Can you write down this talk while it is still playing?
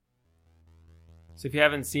So if you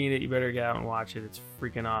haven't seen it, you better get out and watch it. It's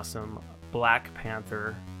freaking awesome. Black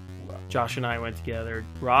Panther. Josh and I went together.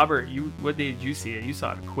 Robert, what day did you see it? You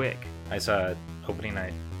saw it quick. I saw it opening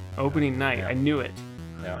night. Opening night. Yeah. I knew it.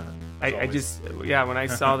 Yeah. When I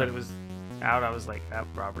saw that it was out, I was like,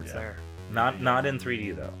 Robert's there. Not in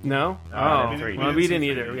 3D though. No? No, we didn't We see didn't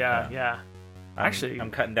 3D. either. Yeah. Actually,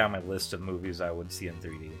 I'm cutting down my list of movies I would see in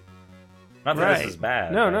 3D. Not that right. this is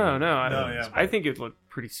bad. No. yeah. I think it looked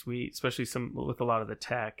pretty sweet, especially with a lot of the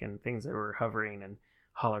tech and things that were hovering and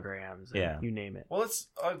holograms and you name it. Well, let's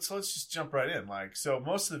just jump right in. Like, so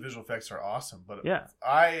most of the visual effects are awesome, but Yeah.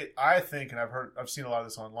 I think, and I've seen a lot of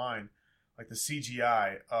this online, like the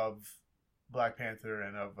CGI of Black Panther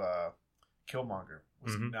and of Killmonger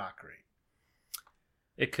was not great.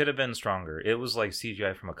 It could have been stronger. It was like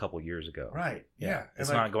CGI from a couple years ago. Right. Yeah. It's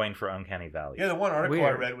And, like, not going for uncanny valley. Yeah, the one article I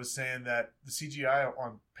Weird. read was saying that the CGI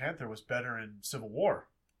on Panther was better in Civil War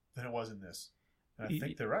than it was in this. And I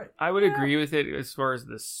think they're right. I would agree with it as far as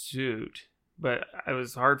the suit, but it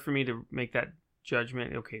was hard for me to make that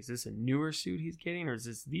judgment. Okay, is this a newer suit he's getting, or is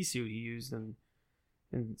this the suit he used in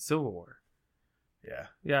Civil War? Yeah.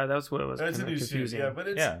 Yeah, that's what it was. It's a kind of new suit. confusing. Yeah, but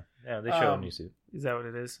it's Yeah, they show a new suit. Is that what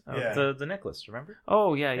it is? Oh, Yeah. The necklace, remember?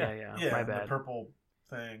 Oh yeah. yeah, My the bad. purple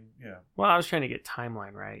thing. Yeah. Well, I was trying to get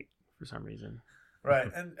timeline right for some reason.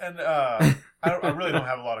 Right, and I really don't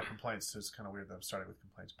have a lot of complaints, so it's kind of weird that I'm starting with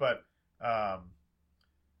complaints. But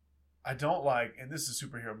I don't like, and this is a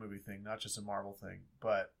superhero movie thing, not just a Marvel thing,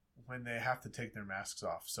 but when they have to take their masks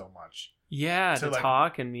off so much. Yeah, So, to like-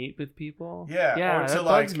 talk and meet with people. Yeah, Yeah, or to, that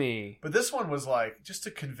like- bugs me. But this one was like, just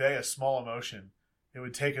to convey a small emotion, it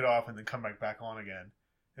would take it off and then come back on again.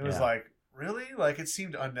 It was Yeah. like, really? Like, it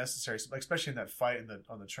seemed unnecessary, like, especially in that fight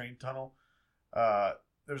on the train tunnel.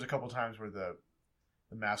 There was a couple times where the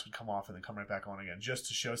mask would come off and then come right back on again, just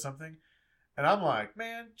to show something. And I'm like,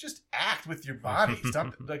 man, just act with your body.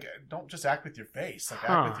 Stop, like, don't just act with your face. Like,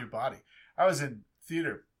 act with your body. I was in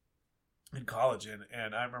theater in college,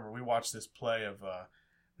 and I remember we watched this play of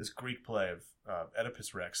this Greek play of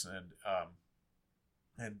Oedipus Rex, and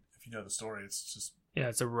if you know the story, it's just Yeah,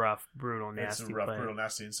 it's a rough, brutal, nasty. it's a rough, play. brutal,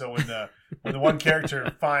 nasty. And so when the one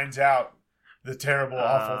character finds out the terrible,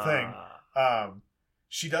 awful thing,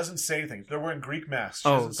 she doesn't say anything. They're wearing Greek masks. She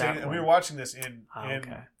doesn't say anything. And we were watching this in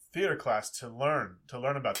theater class to learn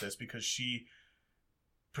about this, because she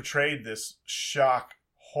portrayed this shock,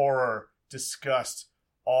 horror, disgust,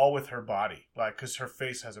 all with her body, like, because her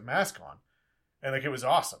face has a mask on, and like, it was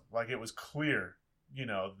awesome. Like, it was clear,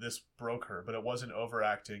 this broke her, but it wasn't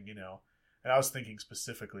overacting, And I was thinking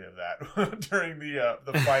specifically of that during the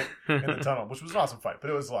fight in the tunnel, which was an awesome fight, but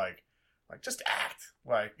it was like just act.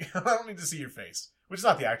 Like, I don't need to see your face, which is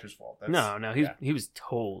not the actor's fault. No, he was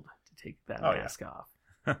told to take that mask off.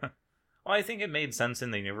 Well, I think it made sense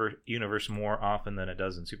in the universe more often than it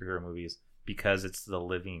does in superhero movies, because it's the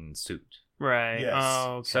living suit. Right. Yes.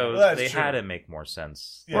 Oh, okay. So Well, they true. had to make more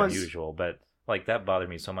sense Yes. than usual. But like, that bothered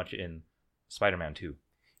me so much in Spider-Man 2.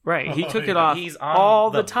 right. He took it yeah. off He's on all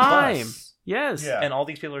the the time. bus. Yes. Yeah. And all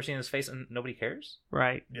these people are seeing his face and nobody cares?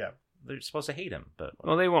 Right. Yeah. They're supposed to hate him, but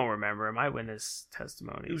Well, they won't remember him. Eyewitness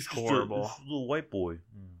testimony is horrible. a little white boy.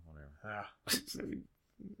 Whatever. Ah.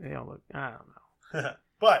 They don't look. I don't know.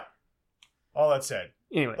 But all that said,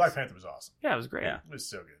 Anyways, Black Panther was awesome. yeah, it was great. Yeah. It was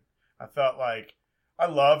so good. I felt like I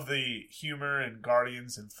love the humor in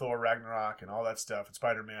Guardians and Thor Ragnarok and all that stuff and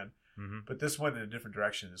Spider-Man, Mm-hmm. but this went in a different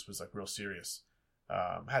direction. This was like real serious.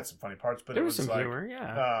 Had some funny parts, but There it was was some like humor.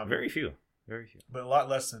 Yeah. Very few. Very few. but a lot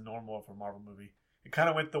less than normal for a Marvel movie. It kind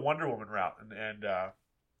of went the Wonder Woman route and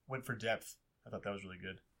went for depth. I thought that was really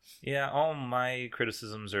good. Yeah, all my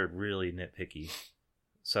criticisms are really nitpicky.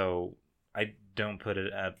 So I don't put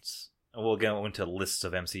it at... We'll go into lists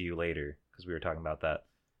of MCU later, because we were talking about that.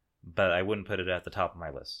 But I wouldn't put it at the top of my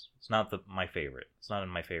list. It's not my favorite. It's not in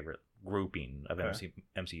my favorite grouping of Okay.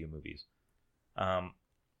 MCU movies.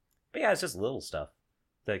 But yeah, it's just little stuff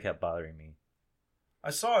that kept bothering me. I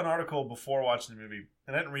saw an article before watching the movie,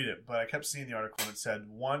 and I didn't read it, but I kept seeing the article, and it said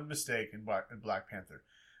one mistake in Black Panther.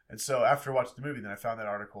 And so after watching the movie, then I found that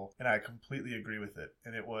article, and I completely agree with it.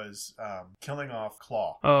 And it was killing off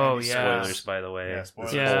Claw. Oh, Andy yeah. Spoilers, by the way. Yeah,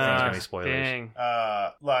 spoilers. This whole thing's Yeah. going to be spoilers.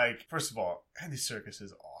 Dang. Like, first of all, Andy Serkis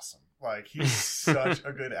is awesome. Like, he's such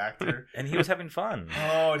a good actor. And he was having fun.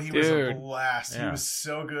 Oh, and he was a Dude. blast. He Yeah. was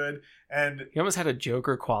so good. And He almost had a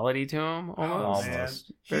Joker quality to him. Almost. man.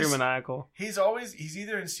 Almost. Very He's- maniacal. he's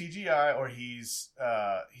either in CGI or he's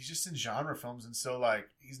just in genre films, and so like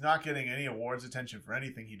he's not getting any awards attention for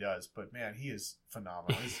anything he does. But man, he is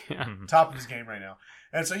phenomenal. He's Yeah. top of his game right now,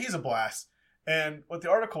 and so he's a blast. And what the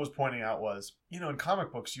article was pointing out was, in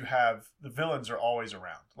comic books, you have the villains are always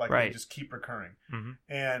around. Like, they just keep recurring. Mm-hmm.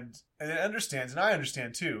 And it understands, and I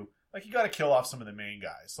understand too, like, you got to kill off some of the main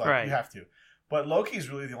guys. Like, you have to. But Loki's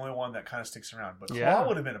really the only one that kind of sticks around. But Claw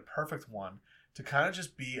would have been a perfect one to kind of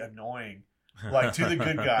just be annoying, like, to the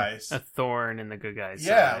good guys. A thorn in the good guys'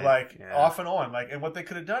 side. Like, off and on. Like, and what they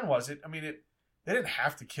could have done was, they didn't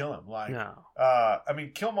have to kill him. Like,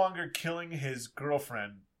 Killmonger killing his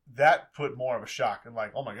girlfriend, that put more of a shock. And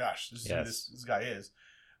like, oh my gosh, this is who this guy is.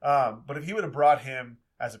 But if he would have brought him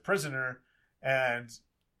as a prisoner and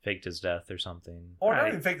faked his death or something, or not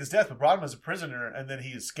even faked his death, but brought him as a prisoner, and then he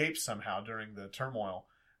escapes somehow during the turmoil,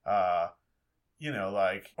 or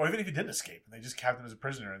even if he didn't escape and they just kept him as a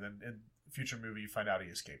prisoner, and then in the future movie you find out he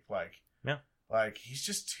escaped. Like he's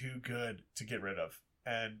just too good to get rid of,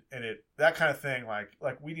 and that kind of thing. Like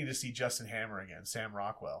we need to see Justin Hammer again, Sam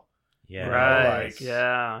Rockwell. Yeah. Right.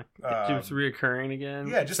 Just reoccurring again.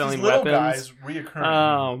 Yeah, just these little guys reoccurring.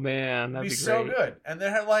 Oh man, that'd be great. So good. And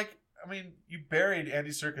they're you buried Andy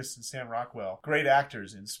Serkis and Sam Rockwell, great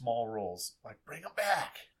actors in small roles. Like, bring them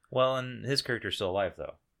back. Well, and his character's still alive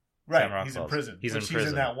though. Right, he's in prison. He's in prison.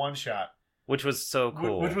 in that one shot, which was so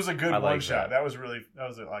cool. Which was a good one shot. That was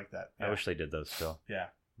like that. Yeah. I wish they did those still. Yeah.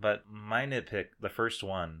 But my nitpick, the first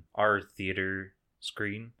one, our theater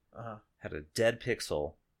screen had a dead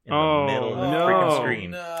pixel in the middle of the freaking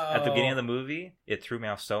screen. No. At the beginning of the movie, it threw me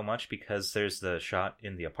off so much because there's the shot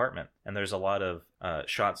in the apartment, and there's a lot of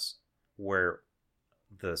shots where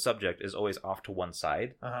the subject is always off to one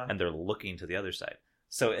side, and they're looking to the other side.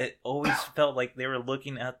 So it always felt like they were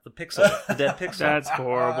looking at the pixel, the dead pixel. That's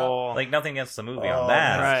horrible. Like, nothing against the movie on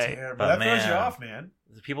that. Right. But that throws you off, man.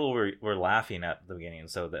 The people were laughing at the beginning,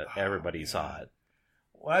 so that everybody saw it.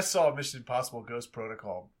 When I saw Mission Impossible Ghost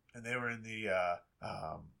Protocol, and they were in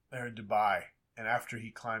they're in Dubai, and after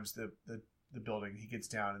he climbs the building, he gets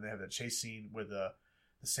down, and they have that chase scene where the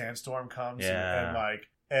sandstorm comes,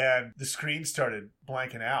 and the screen started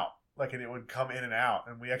blanking out, like, and it would come in and out,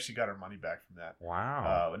 and we actually got our money back from that.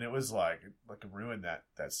 Wow. And it was like it ruined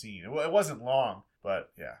that scene. It wasn't long,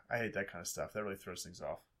 but yeah, I hate that kind of stuff. That really throws things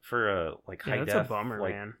off. For a high def, that's a bummer,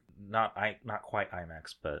 man. Not quite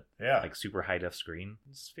IMAX, but like super high def screen.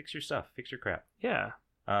 Just fix your stuff, fix your crap. Yeah.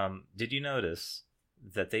 Did you notice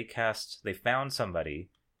that they found somebody,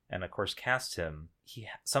 and of course cast him?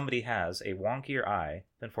 Somebody has a wonkier eye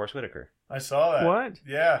than Forrest Whitaker. I saw that. What?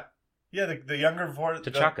 Yeah. The younger Forrest.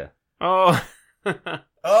 T'Chaka. Oh.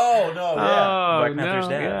 Oh no! Yeah. Black Panther's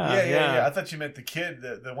dad. Yeah. I thought you meant the kid,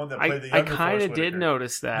 the one that played the younger. I kind of did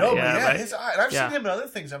notice that. No, but his eye. And I've seen him in other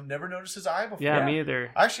things. I've never noticed his eye before. Yeah, me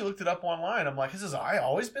either. I actually looked it up online. I'm like, has his eye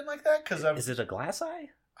always been like that? Is it a glass eye?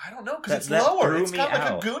 I don't know, because it's lower. It's kind of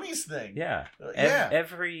like a Goonies thing. Yeah.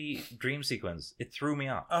 Every dream sequence, it threw me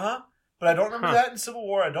off. But I don't remember that in Civil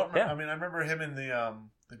War. I don't remember. Yeah. I mean, I remember him in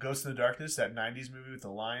the Ghost in the Darkness, that 90s movie with the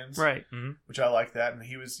lions. Right. Mm-hmm. Which I like that, and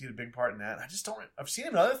he had a big part in that. I just don't. I've seen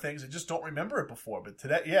him in other things. I just don't remember it before. But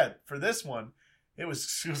today, for this one, it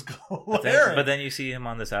was glaring. But then you see him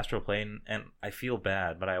on this astral plane, and I feel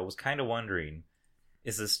bad, but I was kind of wondering,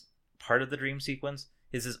 is this part of the dream sequence?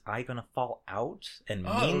 Is his eye going to fall out and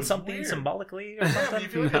mean something weird. Symbolically? Or something?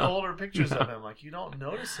 If you look at older pictures of him, like, you don't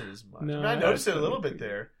notice it as much. No, I noticed it a little bit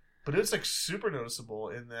there, but it's like super noticeable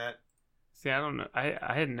in that. See, I don't know. I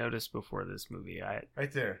hadn't noticed before this movie.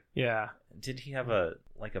 Right there. Yeah. Did he have a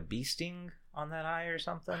bee sting on that eye or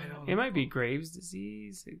something? It might be Graves'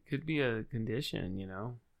 disease. It could be a condition, you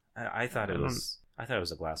know. I thought it was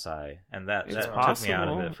a glass eye, and that possible, took me out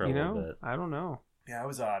of it for a little bit. I don't know. Yeah, it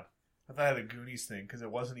was odd. I thought I had a Goonies thing because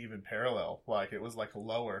it wasn't even parallel. Like, it was like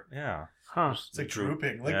lower. Yeah. Huh. It's like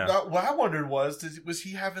drooping. Like, what I wondered was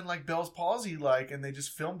he having like Bell's palsy, like, and they just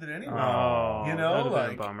filmed it anyway? Oh, you know, that'd like,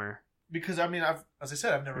 been a bummer. Because I mean, as I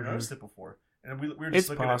said, I've never noticed it before, and we were just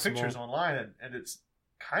looking at pictures online, and it's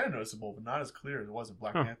kind of noticeable, but not as clear as it was in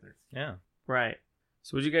Black Panther. Yeah. Right.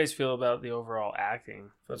 So, what did you guys feel about the overall acting?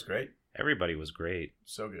 That's great. Everybody was great.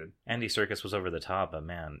 So good. Andy Serkis was over the top, but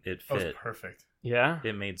man, it fit. That was perfect. Yeah.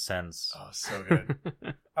 It made sense. Oh, so good.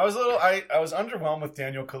 I was underwhelmed with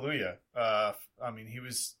Daniel Kaluuya. I mean, he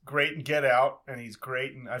was great in Get Out, and he's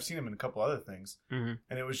great, and I've seen him in a couple other things, and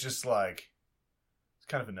it was just like, it's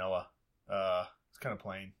kind of vanilla. It's kind of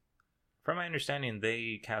plain. From my understanding,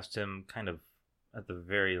 they cast him kind of at the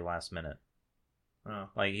very last minute. Oh.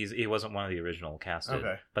 Like, he wasn't one of the original casted,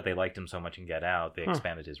 but they liked him so much in Get Out, they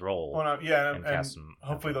expanded his role. Well, and cast him.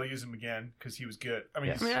 Hopefully they'll use him again because he was good. I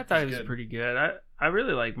mean, I thought he was pretty good. I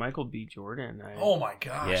really like Michael B. Jordan. Oh my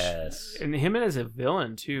gosh, yes, and him as a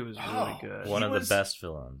villain too was really good. One of the best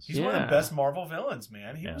villains. He's one of the best Marvel villains,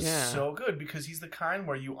 man. He was so good because he's the kind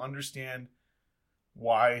where you understand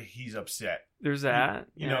why he's upset. There's that.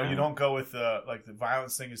 You know, you don't go with the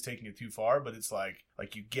violence thing is taking it too far, but it's like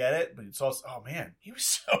you get it, but it's also, oh man, he was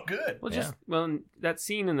so good. Well, that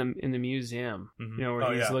scene in the museum, you know,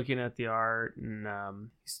 where he's looking at the art and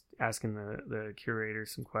he's asking the curator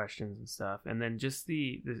some questions and stuff, and then just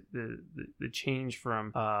the change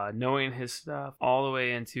from knowing his stuff all the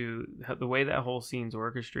way into the way that whole scene's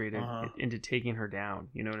orchestrated into taking her down.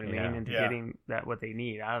 You know what I mean? Into getting what they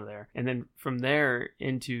need out of there, and then from there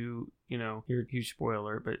into, you know, huge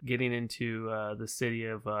spoiler, but getting into the city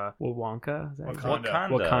of Wakanda.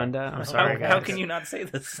 Wakanda. I'm sorry, guys. How can you not say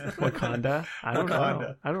this? Wakanda. I don't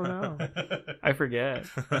know. I forget.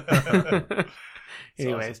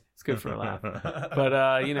 Anyways, awesome. It's good for a laugh.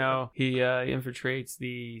 But you know, he infiltrates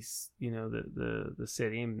the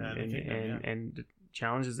city and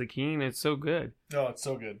challenges the king. It's so good. Oh, it's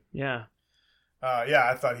so good. Yeah.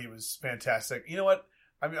 I thought he was fantastic. You know what?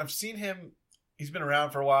 I mean, I've seen him. He's been around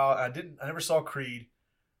for a while. I never saw Creed.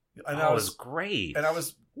 And it was great. And I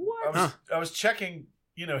was checking,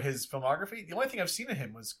 you know, his filmography. The only thing I've seen of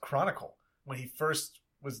him was Chronicle, when he first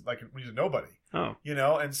was when he was a nobody. Oh. You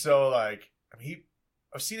know, and so like, I mean,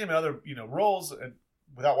 I've seen him in other, you know, roles and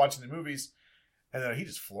without watching the movies, and then he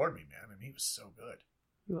just floored me, man. I mean, he was so good.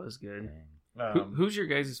 He was good. Who's your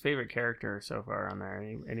guys' favorite character so far on there?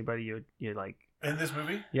 Anybody you like in this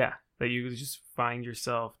movie? Yeah. That you just find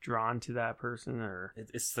yourself drawn to that person, or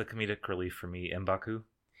it's the comedic relief for me, M'Baku.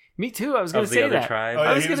 Me too. I was going to say that.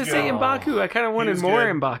 I was going to say M'Baku. I kind of wanted more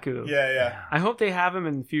M'Baku. Yeah. I hope they have him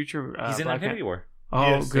in the future. He's in Infinity War. Oh,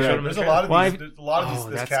 yes, good. There's a lot of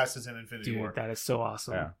this cast is in Infinity War. Dude, that is so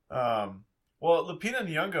awesome. Yeah. Well, Lupita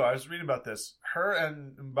Nyong'o, I was reading about this. Her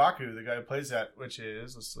and M'Baku, the guy who plays that, which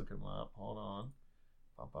is, let's look him up. Hold on.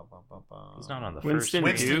 He's not on the Winston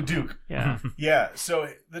first. Winston Duke. Yeah. Yeah. So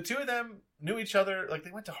the two of them knew each other. Like,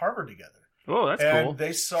 they went to Harvard together. Oh, that's cool. And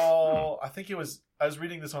they saw, I was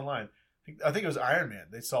reading this online. I think it was Iron Man.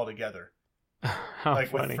 They saw together.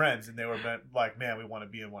 Like funny. With friends, and they were like, man, we want to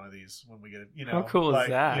be in one of these when we get, you know. How cool like, is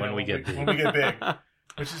that? You know, when we get big.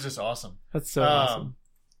 Which is just awesome. That's so awesome.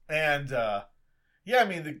 And, I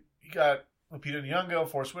mean, you got Lupita Nyong'o,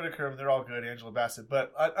 Forrest Whitaker, and they're all good. Angela Bassett,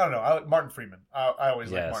 but I don't know. I like Martin Freeman. I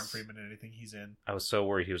always like Martin Freeman in anything he's in. I was so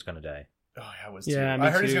worried he was going to die. Oh, yeah, I was too. Yeah, I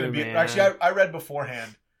heard he's going to be. Man. Actually, I read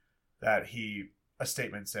beforehand that a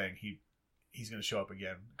statement saying he's going to show up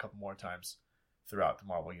again a couple more times throughout the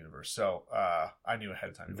Marvel universe. So I knew ahead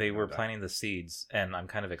of time. They were planting the seeds, and I'm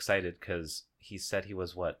kind of excited because he said he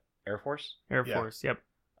was what, Air Force? Air Force, yep.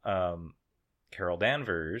 Carol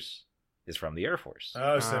Danvers is from the Air Force.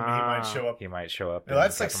 Oh, so he might show up. He might show up. No,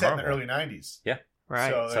 that's like set in the early 90s. Yeah.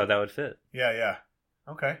 Right. So that would fit. Yeah.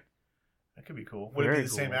 Okay. That could be cool. Would it be the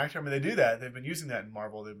same actor? I mean, they do that. They've been using that in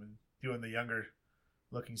Marvel. They've been doing the younger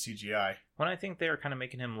looking CGI. Well, I think they were kind of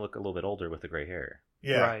making him look a little bit older with the gray hair.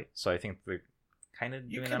 Yeah. Right. So I think they're kind of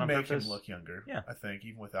doing that on purpose. You can make him look younger. Yeah. I think,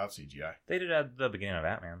 even without CGI. They did at the beginning of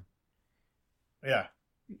Batman. Yeah.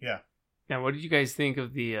 Now, what did you guys think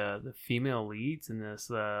of the female leads in this?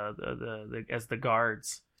 The as the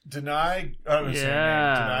guards. Denai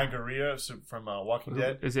Guerrero from Walking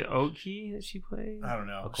Dead. Is it Oki that she played? I don't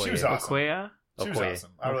know. Okoye. She was awesome. Okoye? She was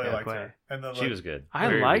awesome. I really liked her. And she was good. I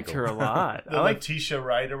liked her a lot. I liked Letitia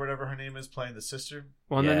Wright or whatever her name is playing the sister.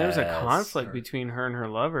 Well, and then there was a conflict between her and her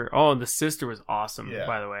lover. Oh, the sister was awesome,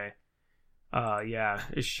 by the way.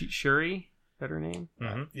 Is she Shuri? Is that her name?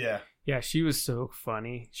 Mm-hmm. Yeah, she was so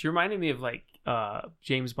funny. She reminded me of like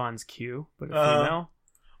James Bond's Q, but a female.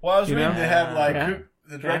 Well, I was reading they had like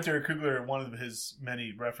the director Coogler. One of his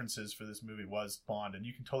many references for this movie was Bond, and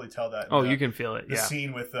you can totally tell that. You can feel it. The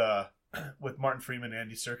scene with Martin Freeman and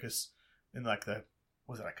Andy Serkis in like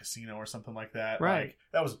was it a casino or something like that? Right. Like,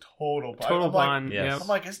 that was a total Bond. Like, yes. I'm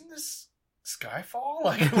like, isn't this Skyfall?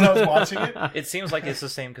 Like when I was watching it, it seems like it's the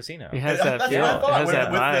same casino. It has that That's feel. what I thought. It has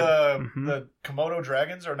that with the Komodo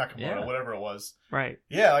dragons, or not Komodo, whatever it was. Right.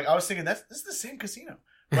 Yeah, like I was thinking this is the same casino.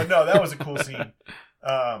 But no, that was a cool scene.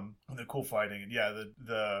 And the cool fighting, and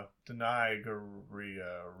the Denai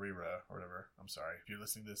Guerrero or whatever. I'm sorry if you're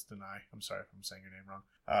listening to this, Denai. I'm sorry if I'm saying your name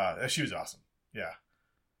wrong. She was awesome. Yeah,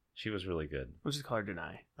 she was really good. We'll just call her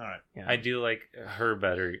Denai. All right. Yeah. I do like her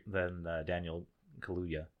better than Daniel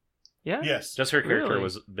Kaluuya. Yeah. Yes. Just her character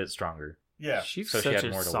was a bit stronger. Yeah. She's such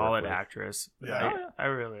a solid actress. Yeah. I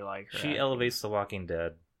really like her. She elevates The Walking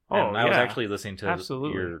Dead. Oh, and I was actually listening to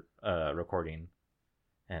your recording,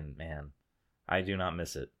 and man, I do not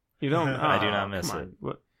miss it. You don't? I do not miss it.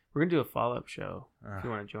 We're gonna do a follow-up show if you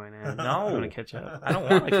want to join in. No, I want to catch up. I don't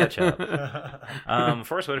want to catch up.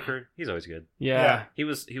 Forrest Whitaker, he's always good. Yeah. He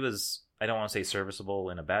was. I don't want to say serviceable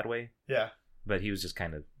in a bad way. Yeah. But he was just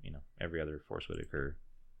kind of, every other Forest Whitaker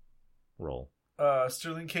role.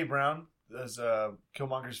 Sterling K. Brown as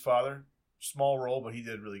Killmonger's father. Small role, but he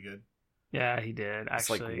did really good. Yeah, he did. It's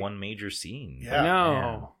like one major scene. Yeah.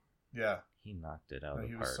 No. Yeah. He knocked it out of the park.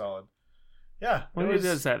 He was solid. Yeah. When he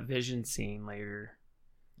does that vision scene later,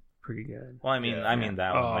 pretty good. Well, I mean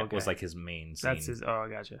that one was like his main scene. That's his. Oh, I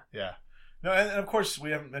gotcha. Yeah. No, and of course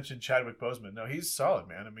we haven't mentioned Chadwick Boseman. No, he's solid,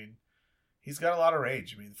 man. I mean, he's got a lot of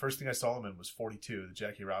range. I mean, the first thing I saw him in was 42, the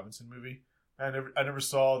Jackie Robinson movie. I never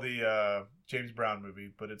saw the James Brown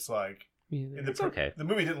movie, but it's like okay. The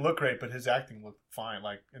movie didn't look great, but his acting looked fine,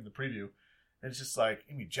 like in the preview. And it's just like,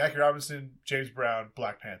 I mean, Jackie Robinson, James Brown,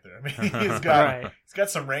 Black Panther. I mean, he's got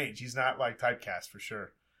some range. He's not like typecast for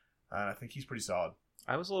sure. I think he's pretty solid.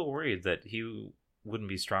 I was a little worried that he wouldn't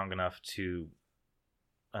be strong enough to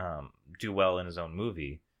do well in his own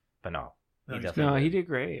movie, but no, he did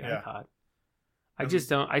great. Yeah. I thought. I just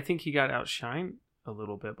don't. I think he got outshined a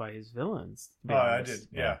little bit by his villains. I did.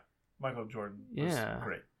 Yeah. Michael Jordan was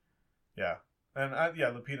great. Yeah. And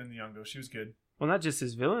Lupita Nyong'o, she was good. Well, not just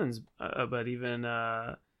his villains, but even...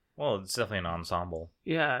 well, it's definitely an ensemble.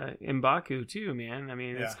 Yeah, M'Baku too, man. I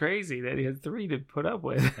mean, it's crazy that he had 3 to put up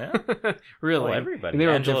with. Yeah. Really. Well, everybody. And they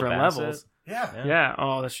were on different levels. Yeah.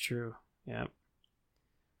 Oh, that's true. Yeah.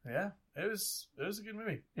 Yeah. It was a good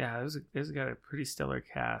movie. Yeah, it was got a pretty stellar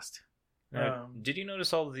cast. Did you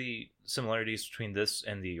notice all the similarities between this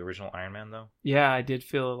and the original Iron Man, though? Yeah, I did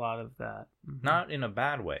feel a lot of that. Mm-hmm. Not in a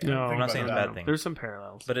bad way. No, I'm not saying it's a bad thing. There's some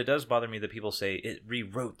parallels. But it does bother me that people say it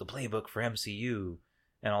rewrote the playbook for MCU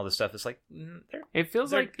and all this stuff. It's like, it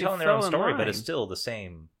feels they're like telling their own story, but it's still the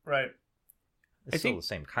same. Right. It's still the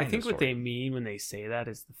same kind of story. I think what they mean when they say that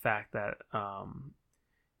is the fact that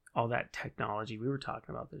all that technology, we were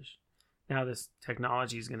talking about this. Now this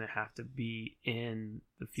technology is going to have to be in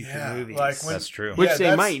the future movies. That's true. Which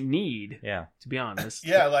they might need, to be honest.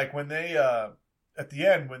 Yeah, like when they, at the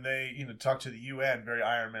end, when they, talk to the UN, very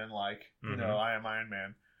Iron Man-like, I am Iron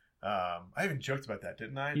Man. I even joked about that,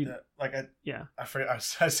 didn't I? I forget, I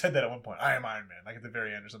said that at one point. I am Iron Man, like at the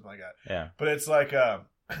very end or something like that. Yeah. But it's like,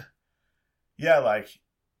 like,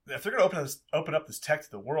 if they're going to open up this tech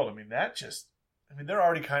to the world, I mean, they're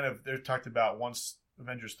already they're talked about once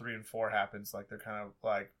Avengers 3 and 4 happens, like they're kind of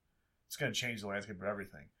like, it's going to change the landscape of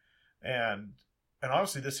everything. And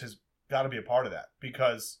honestly, this has got to be a part of that,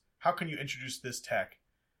 because how can you introduce this tech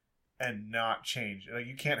and not change? Like,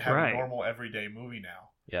 you can't have a normal everyday movie now.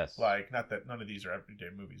 Yes. Like, not that none of these are everyday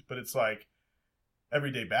movies, but it's like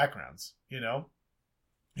everyday backgrounds,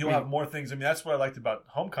 You'll have more things. I mean, that's what I liked about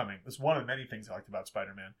Homecoming. That's one of the many things I liked about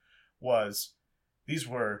Spider-Man, was these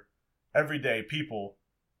were everyday people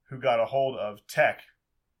who got a hold of tech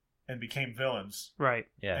and became villains. Right.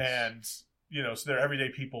 Yes. And, so they're everyday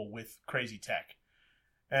people with crazy tech.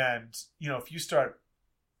 And, if you start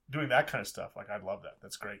doing that kind of stuff, like, I'd love that.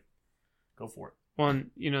 That's great. Go for it. Well,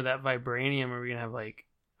 and, that vibranium, are we going to have, like,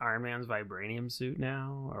 Iron Man's vibranium suit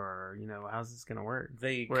now? Or, how's this going to work?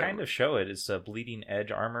 They kind of show it. It's a bleeding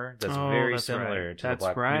edge armor that's very similar to the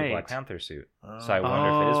Black Panther suit. So I wonder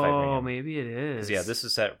if it is vibranium. Oh, maybe it is. Yeah, this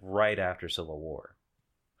is set right after Civil War.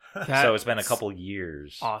 So it's been a couple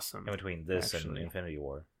years awesome in between this and Infinity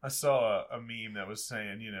War. I saw a meme that was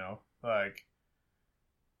saying, like,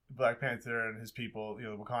 Black Panther and his people, the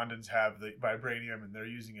Wakandans have the vibranium and they're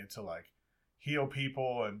using it to, like, heal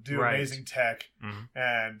people and do amazing tech. Mm-hmm.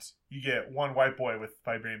 And you get one white boy with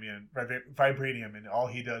vibranium, and all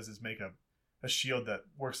he does is make a shield that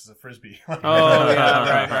works as a frisbee.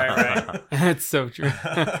 Right. That's so true.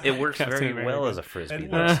 It works very well as a frisbee.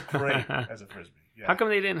 It works great as a frisbee. Yeah. How come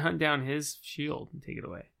they didn't hunt down his shield and take it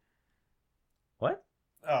away? What?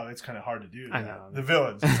 Oh, it's kind of hard to do. I know. The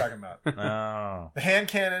villains I'm talking about. Oh. The hand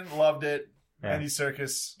cannon, loved it. Yeah. Andy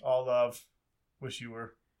Serkis, all love. Wish you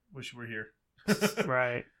were here.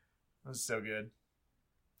 Right. That was so good.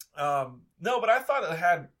 No, but I thought it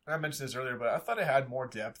had, I mentioned this earlier, but I thought it had more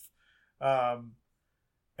depth. And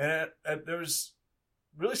there was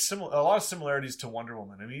really a lot of similarities to Wonder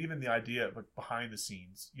Woman. I mean, even the idea of, like, behind the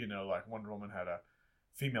scenes, like Wonder Woman had a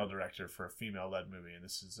female director for a female-led movie, and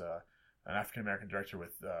this is an African-American director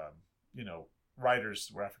with,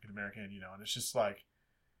 writers were African-American, and it's just like,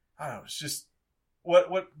 I don't know, it's just,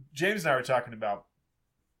 what James and I were talking about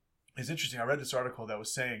is interesting. I read this article that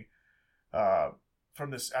was saying,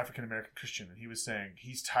 from this African-American Christian, and he was saying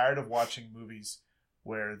he's tired of watching movies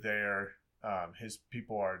where his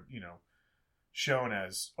people are, shown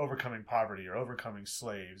as overcoming poverty or overcoming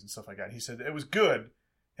slaves and stuff like that. And he said it was good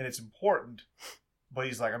and it's important, but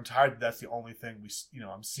he's like, I'm tired. That's the only thing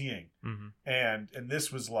I'm seeing. Mm-hmm. And this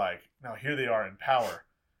was like, now here they are in power,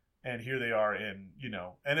 and here they are in,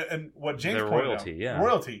 and what James Their pointed royalty, out,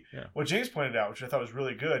 royalty. Yeah. What James pointed out, which I thought was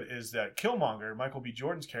really good, is that Killmonger, Michael B.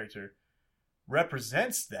 Jordan's character,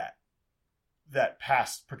 represents that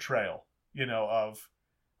past portrayal, of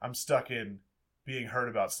I'm stuck in being heard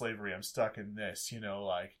about slavery. I'm stuck in this,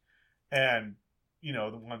 and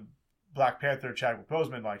the one Black Panther, Chadwick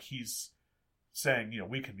Boseman, like he's saying,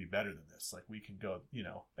 we can be better than this. Like we can go,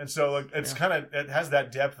 and so like it's kind of, it has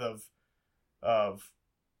that depth of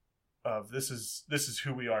this is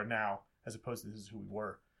who we are now as opposed to this is who we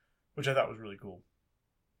were, which I thought was really cool.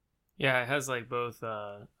 Yeah, it has like both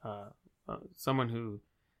someone who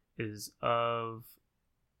is of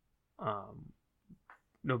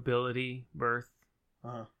nobility birth,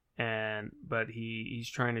 but he's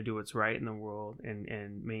trying to do what's right in the world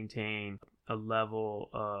and maintain a level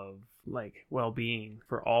of like well-being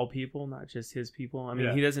for all people, not just his people. I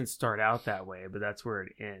mean, he doesn't start out that way, but that's where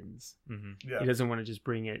it ends. Mm-hmm. Yeah. He doesn't want to just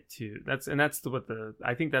bring it to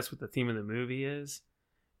I think that's what the theme of the movie is,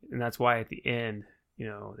 and that's why at the end,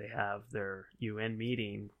 they have their UN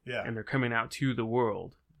meeting, and they're coming out to the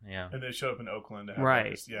world. Yeah, and they show up in Oakland, to have right?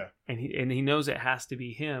 This, yeah, and he knows it has to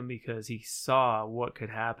be him because he saw what could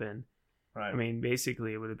happen. Right. I mean,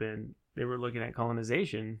 basically, it would have been they were looking at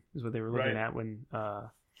colonization is what they were looking at when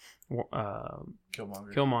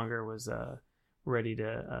Killmonger was ready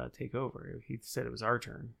to take over. He said it was our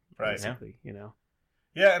turn, basically.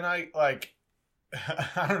 Yeah, and I like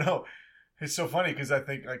I don't know. It's so funny because I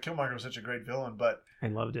think like Killmonger was such a great villain, but I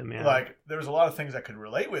loved him. Yeah, like there was a lot of things I could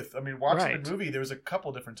relate with. I mean, watching the movie, there was a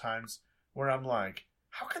couple different times where I'm like,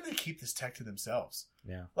 how can they keep this tech to themselves?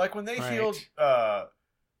 Yeah, like when they healed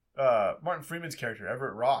Martin Freeman's character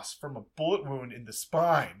Everett Ross from a bullet wound in the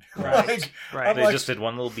spine. Right, They just did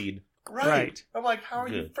one little bead. Right. I'm like, how are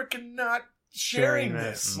you freaking not sharing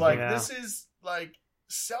this? Like this is like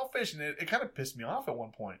selfish, and it kind of pissed me off at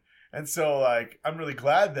one point. And so like I'm really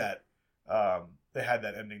glad that they had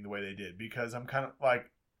that ending the way they did, because I'm kind of like,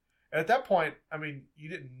 and at that point, I mean, you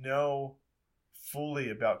didn't know fully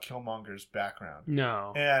about Killmonger's background.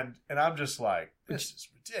 No. And I'm just like, this is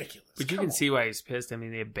ridiculous. But you can see why he's pissed. I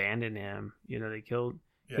mean, they abandoned him. They killed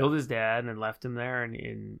his dad and then left him there,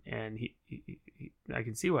 and he I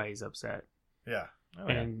can see why he's upset. Yeah. Oh,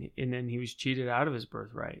 and then he was cheated out of his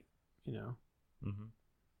birthright, Mm-hmm.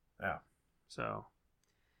 Yeah. So.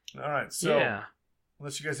 All right. So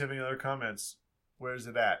unless you guys have any other comments, where's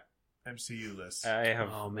it at? MCU list. I have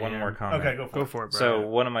one more comment. Okay, go for it. Bro. So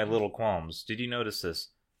one of my little qualms. Did you notice this?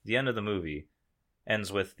 The end of the movie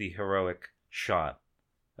ends with the heroic shot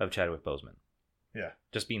of Chadwick Boseman. Yeah.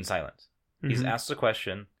 Just being silent. Mm-hmm. He's asked a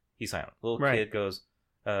question. He's silent. Little kid goes,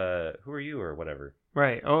 "Who are you?" or whatever.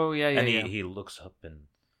 Right. Oh yeah. And he looks up and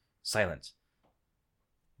silent.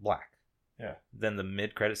 Black. Yeah. Then the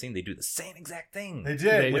mid-credit scene, they do the same exact thing. They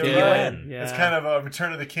did. With the UN. Yeah. It's kind of a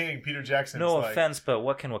Return of the King. Peter Jackson. No offense, but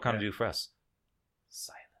what can Wakanda do for us?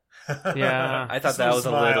 Silent. Yeah. I thought that was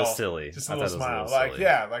a little silly. Just a little smile. Like,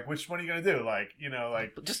 yeah, like which one are you gonna do? Like,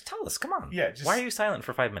 like just tell us. Come on. Yeah. Why are you silent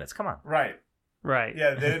for 5 minutes? Come on. Right.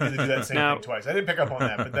 Yeah, they didn't need to do that same thing twice. I didn't pick up on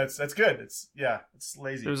that, but that's good. It's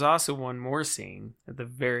lazy. There's also one more scene at the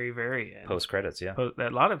very, very end. Post credits, yeah. A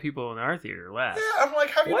lot of people in our theater left. Yeah, I'm like,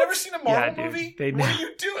 have you never seen a Marvel movie? What are you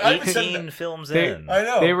doing? 18 films in. I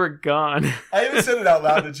know. They were gone. I even said it out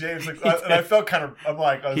loud to James, and I felt kind of, I'm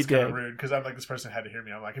like, oh, this is kind of rude, because I'm like, this person had to hear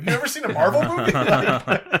me. I'm like, have you ever seen a Marvel movie?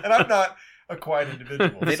 And I'm not a quiet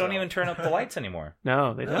individual. They don't even turn up the lights anymore.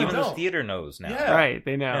 No, they don't. Even the theater knows now. Yeah. Right,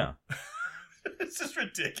 they know. Yeah. It's just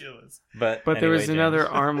ridiculous. But anyway, there was another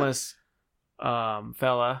armless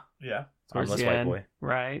fella. Yeah. Armless white boy.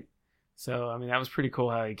 Right. So, I mean, that was pretty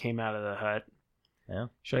cool how he came out of the hut. Yeah.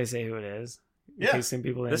 Should I say who it is? In case some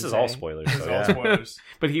people this is all spoilers. This is all spoilers.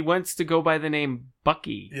 But he wants to go by the name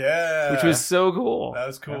Bucky. Yeah. Which was so cool. That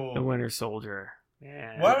was cool. The Winter Soldier.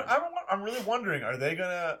 Yeah. Well, I'm really wondering, are they going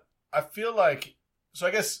to... I feel like... So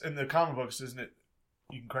I guess in the comic books, isn't it...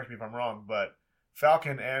 You can correct me if I'm wrong, but...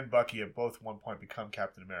 Falcon and Bucky have both at one point become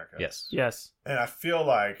Captain America. Yes. And I feel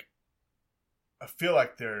like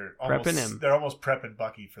they're almost prepping him. They're almost prepping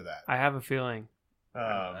Bucky for that. I have a feeling.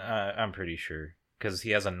 I'm pretty sure because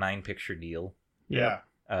he has a 9-picture deal. Yeah.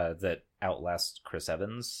 That outlasts Chris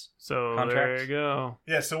Evans. So contract. There you go.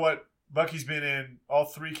 Yeah. So what? Bucky's been in all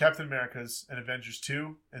 3 Captain Americas and Avengers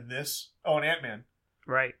 2 and this. Oh, and Ant-Man.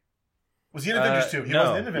 Right. Was he in Avengers 2? He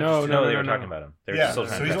wasn't in Avengers 2. No, they were talking about him. So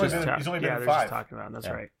he's only been in 5. Talking about him. That's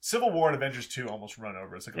right. Civil War and Avengers 2 almost run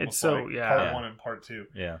over. It's like almost part 1 and part 2.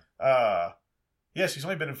 Yeah. Yes, he's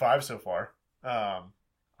only been in 5 so far.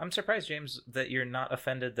 I'm surprised, James, that you're not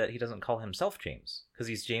offended that he doesn't call himself James, because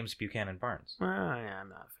he's James Buchanan Barnes. Well, yeah, I'm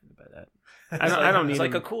not offended by that. I don't need. It's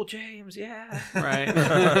like a cool James, yeah.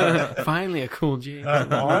 Right. Finally, a cool James.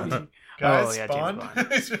 Bond. Guys, James Bond.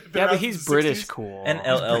 Yeah, but he's British cool. And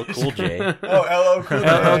LL Cool J. LL Cool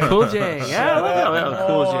J. LL Cool J. Yeah, I love LL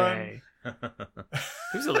Cool J.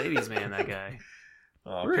 Who's a ladies' man? That guy.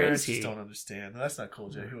 Oh, parents just don't understand. That's not Cool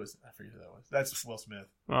J. Who was? I forget who that was. That's Will Smith.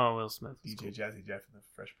 Oh, Will Smith. DJ cool. Jazzy Jeff and the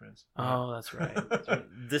Fresh Prince. Oh, that's right.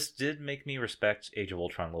 This did make me respect Age of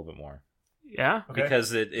Ultron a little bit more. Yeah? Okay.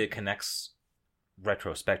 Because it connects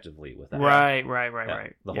retrospectively with that. Right.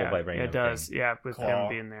 The whole vibranium it does. thing. Yeah, with Claw. him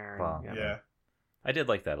being there. Claw. Yeah. I did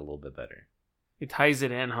like that a little bit better. It ties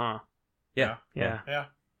it in, huh? Yeah. Yeah.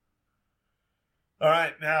 All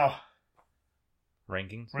right, now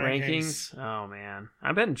rankings. Oh man,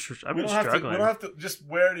 I've been struggling. We don't have to. Just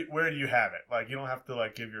where do you have it? Like, you don't have to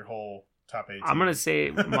like give your whole top 8. I'm gonna say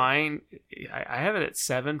mine. I have it at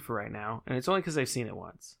 7 for right now, and it's only because I've seen it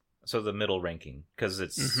once. So the middle ranking, because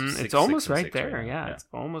it's it's almost right there. Right yeah, it's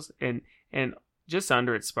almost and just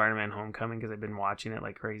under it's Spider-Man: Homecoming, because I've been watching it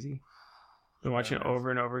like crazy. Been watching it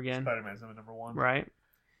over and over again. Spider-Man's number 1, right?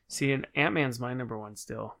 See, and Ant-Man's my number 1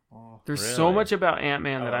 still. Oh, There's really? so much about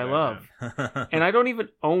Ant-Man that I love. And I don't even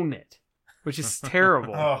own it, which is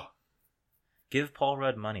terrible. Oh. Give Paul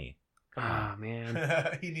Rudd money. Ah,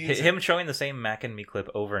 man. He needs him showing the same Mac and Me clip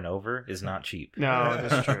over and over is not cheap. No,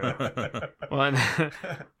 that's true. Well,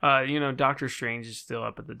 and, Doctor Strange is still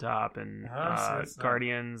up at the top, and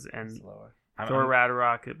Guardians and Thor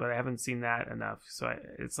Ragnarok, but I haven't seen that enough. So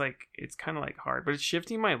it's kind of like hard, but it's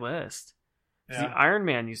shifting my list. Yeah. The Iron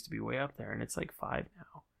Man used to be way up there, and it's like 5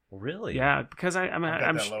 now. Really? Yeah, because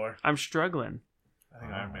I'm struggling. I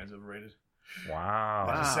think Iron Man's overrated. Wow.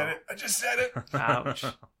 I just said it. Ouch.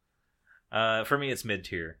 For me, it's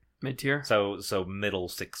mid-tier. Mid-tier? So middle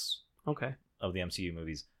 6. Okay. Of the MCU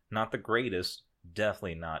movies. Not the greatest,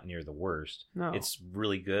 definitely not near the worst. No. It's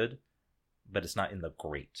really good, but it's not in the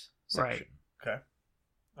great section. Right. Okay.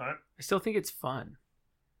 All right. I still think it's fun.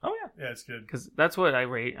 Oh, yeah. Yeah, it's good. Because that's what I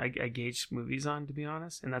rate. I gauge movies on, to be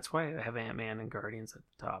honest. And that's why I have Ant-Man and Guardians at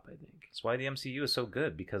the top, I think. That's why the MCU is so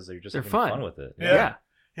good, because they're having fun. fun with it. Yeah.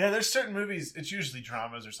 Yeah, there's certain movies, it's usually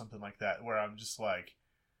dramas or something like that, where I'm just like,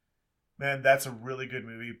 man, that's a really good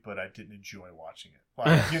movie, but I didn't enjoy watching it.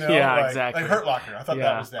 Like, yeah, exactly. Like Hurt Locker. I thought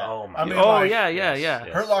that was that. Oh, my God. Yeah.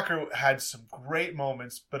 Hurt Locker had some great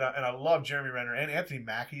moments, and I love Jeremy Renner, and Anthony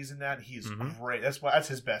Mackie's in that. He is great. That's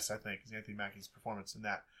his best, I think, is Anthony Mackie's performance in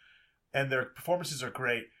that. And their performances are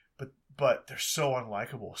great, but they're so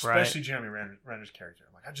unlikable, especially Jeremy Renner's character.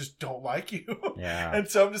 I'm like, I just don't like you. Yeah. And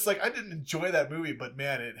so I'm just like, I didn't enjoy that movie, but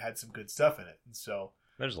man, it had some good stuff in it. And so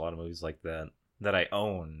there's a lot of movies like that I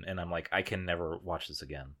own, and I'm like, I can never watch this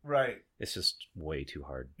again. Right. It's just way too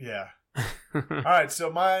hard. Yeah. All right,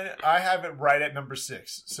 so I have it right at number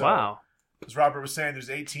 6. So, wow. As Robert was saying, there's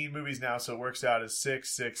 18 movies now, so it works out as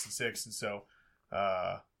 6, 6, and 6. And so,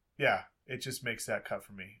 yeah, it just makes that cut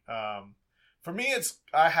for me. For me,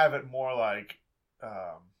 I have it more like,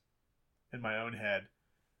 in my own head,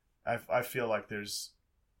 I feel like there's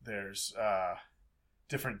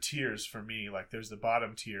different tiers for me. Like, there's the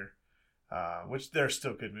bottom tier, which they're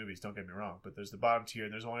still good movies, don't get me wrong, but there's the bottom tier,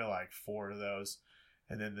 and there's only like 4 of those,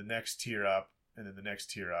 and then the next tier up, and then the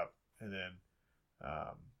next tier up, and then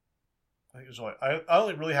I think there's I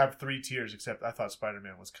only really have 3 tiers, except I thought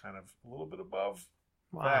Spider-Man was kind of a little bit above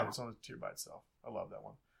that. It's on a tier by itself. I love that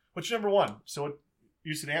one. What's your number 1? So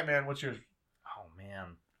you said Ant-Man. What's yours? Oh,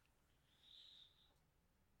 man.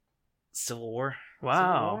 Civil War. Wow.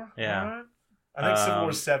 Civil War? Yeah. Right. I think Civil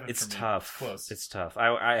War 7 it's for me. tough. Close. It's tough.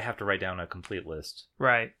 I have to write down a complete list.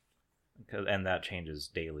 Right. And that changes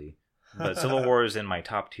daily. But Civil War is in my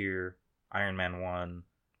top tier. Iron Man 1.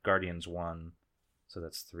 Guardians 1. So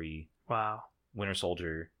that's 3. Wow. Winter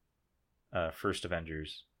Soldier. First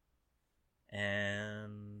Avengers.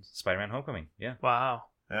 And Spider-Man Homecoming. Yeah. Wow.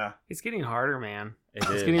 Yeah. It's getting harder, man. It's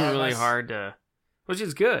getting really hard to... Which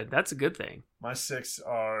is good. That's a good thing. My 6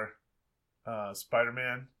 are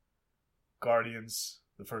Spider-Man, Guardians,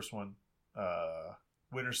 the first one,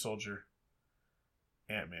 Winter Soldier,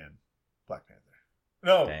 Ant-Man, Black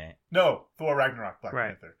Panther. No, Thor Ragnarok, Black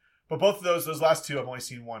Panther. But both of those last 2, I've only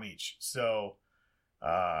seen 1 each. So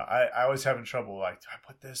I was having trouble. Like, do I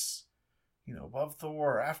put this, above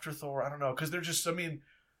Thor or after Thor? I don't know. Because they're just,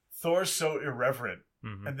 Thor's so irreverent.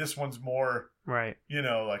 Mm-hmm. And this one's more, right?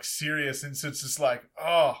 Like serious. And so it's just like,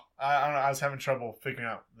 I don't know. I was having trouble figuring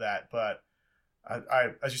out that. But I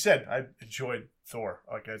as you said, I enjoyed Thor.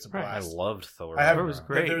 Like, it's a blast. I loved Thor. Thor was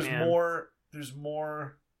great. There's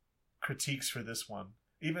more critiques for this one.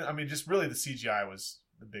 Even, just really the CGI was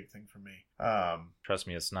the big thing for me. Trust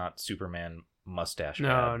me, it's not Superman mustache.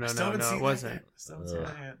 No, it wasn't.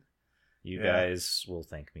 You guys will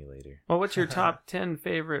thank me later. Well, what's your top 10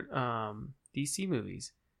 favorite DC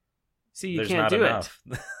movies? See, you There's can't not do enough.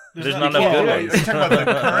 it. There's not enough good ones. Are you talking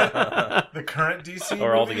about the current DC or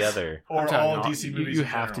movies? all together? Or all DC movies? You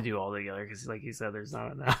have to do all together because, like you said, there's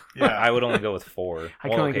not enough. Yeah, I would only go with 4. I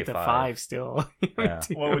can only get to 5 still. Yeah.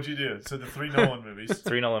 What would you do? So the 3 Nolan movies.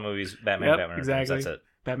 3 Nolan movies, Batman, Batman exactly. Returns, that's it.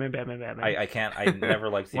 Batman. I can't. I never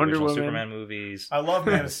liked the Wonder original Woman. Superman movies. I love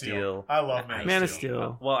Man of Steel. I love Man of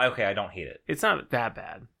Steel. Well, okay, I don't hate it. It's not that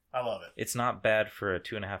bad. I love it. It's not bad for a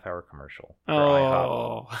 2.5-hour commercial. For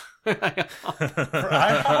IHOP. For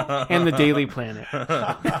IHOP? And the Daily Planet.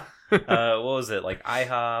 What was it? Like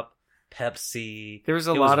IHOP, Pepsi. There was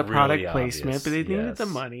a lot of product placement, but they needed the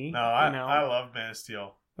money. No, I love Man of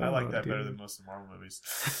Steel. I like that better than most of the Marvel movies.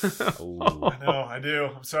 No, I do.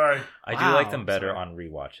 I'm sorry. I do like them better on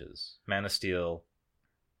rewatches. Man of Steel,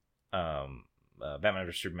 Batman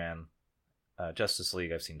vs Superman, Justice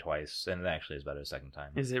League I've seen twice, and it actually is better the second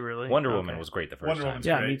time. Is it really? Wonder Woman was great the first time.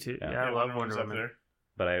 Yeah, great. me too. Yeah, I love Wonder Woman.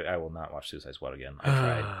 But I will not watch Suicide Squad again.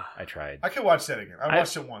 I tried. I could watch that again. I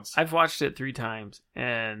watched it once. I've watched it 3 times,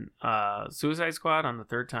 and Suicide Squad on the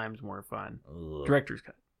 3rd time is more fun. Ugh. Director's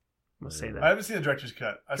cut. I must say that. I haven't seen the director's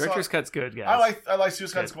cut. Director's cut's good, guys. I like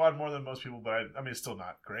Suicide Squad more than most people, but I mean it's still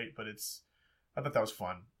not great. But I thought that was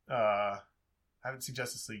fun. I haven't seen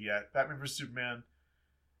Justice League yet. Batman vs Superman.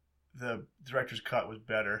 The director's cut was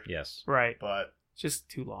better. Yes, right, but it's just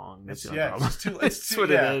too long. It's too. That's what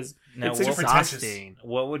it is. Now, it's exhausting.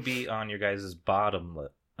 What would be on your guys' bottom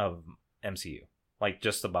of MCU? Like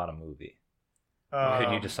just the bottom movie.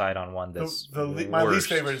 Could you decide on one that's my least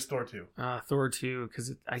favorite is Thor 2. Thor 2,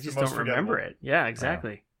 because I just don't remember it. Yeah,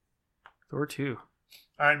 exactly. Thor 2.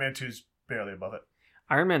 Iron Man 2 is barely above it.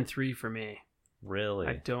 Iron Man 3 for me. Really?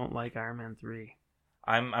 I don't like Iron Man 3.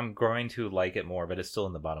 I'm growing to like it more, but it's still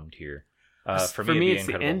in the bottom tier. For me it's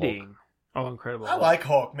the ending. Hulk. Oh, Incredible Hulk. I like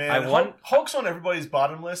Hulk, man. Hulk's on everybody's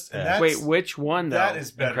bottom list. And that's, wait, which one, though? That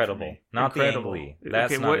is better Incredible. Not Incredible. the Ang Lee.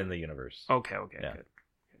 That's not in the universe. Okay, yeah. Good.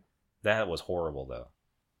 That was horrible, though.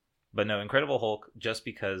 But no, Incredible Hulk, just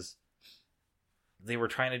because they were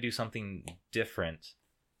trying to do something different,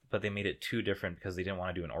 but they made it too different because they didn't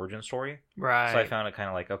want to do an origin story. Right. So I found it kind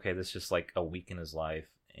of like, okay, this is just like a week in his life.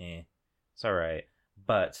 It's all right.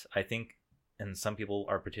 But I think, and some people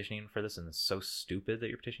are petitioning for this, and it's so stupid that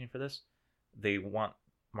you're petitioning for this, they want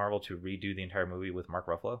Marvel to redo the entire movie with Mark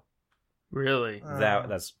Ruffalo. Really?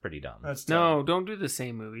 That's pretty dumb. That's dumb. No, don't do the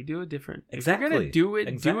same movie. Do a different. Exactly. If you're gonna do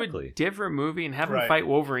it, do a different movie and have him fight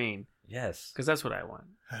Wolverine. Yes, because that's what I want.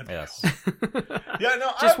 Yes. Yeah,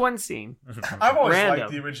 no, just one scene. I've always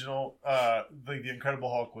liked the original, the Incredible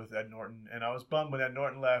Hulk with Ed Norton, and I was bummed when Ed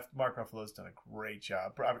Norton left. Mark Ruffalo's done a great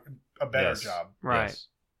job, a better job, right? Yes.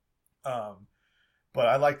 But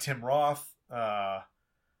I like Tim Roth,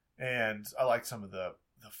 and I like some of the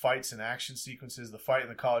fights and action sequences, the fight in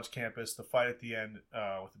the college campus, the fight at the end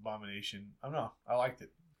with Abomination. I don't know, I liked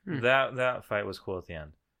it. That fight was cool at the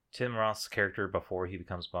end. Tim Roth's character before he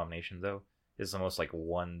becomes Abomination, though, is the most like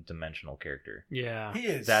one-dimensional character. Yeah, he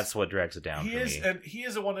is. That's what drags it down. And he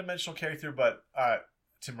is a one-dimensional character, but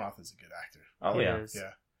Tim Roth is a good actor. Oh yeah,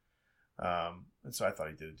 yeah. And so I thought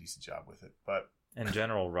he did a decent job with it. But in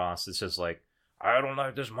general, Ross is just like, I don't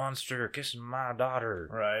like this monster kissing my daughter.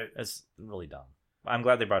 Right. It's really dumb. I'm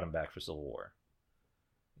glad they brought him back for Civil War.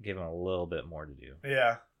 Gave him a little bit more to do.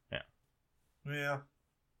 Yeah. Yeah. Yeah.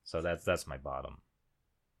 So that's my bottom.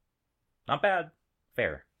 Not bad.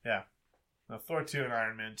 Fair. Yeah. Now, Thor 2 and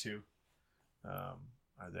Iron Man 2 are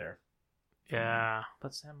there. Yeah.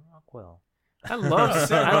 But Sam Rockwell. I love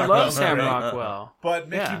Sam Rockwell. But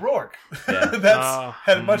Mickey Rourke. Yeah.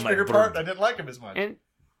 Had a much bigger part. I didn't like him as much. And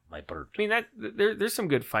my bird. I mean, there's some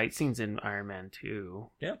good fight scenes in Iron Man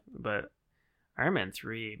 2. Yeah. But Iron Man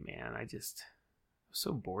 3, man, I was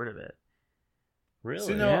so bored of it.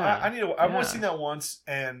 Really? So, I've only seen that once,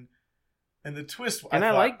 and the twist.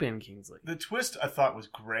 I like Ben Kingsley. The twist I thought was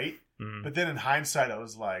great, but then in hindsight, I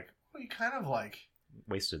was like, well, you kind of like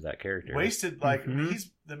wasted that character. He's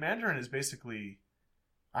the Mandarin is basically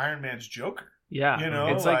Iron Man's Joker. Yeah, you know,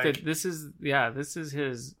 it's like this is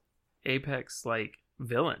his apex like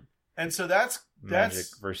villain. And so that's magic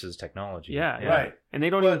versus technology. Yeah, right. And they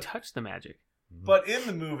don't even touch the magic. But in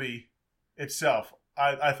the movie itself,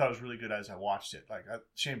 I thought it was really good as I watched it. Like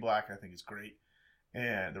Shane Black, I think is great,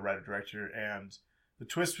 and the writer-director, and the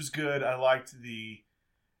twist was good. I liked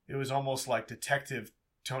it was almost like Detective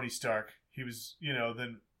Tony Stark. He was,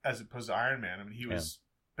 then as opposed to Iron Man. I mean, he was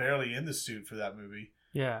barely in the suit for that movie.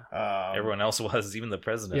 Yeah. Everyone else was, even the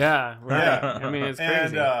president. Yeah, right. Yeah. I mean, it's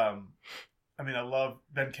crazy. And I love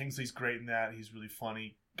Ben Kingsley's great in that. He's really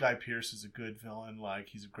funny. Guy Pearce is a good villain. Like,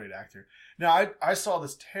 he's a great actor. Now, I saw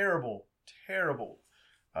this terrible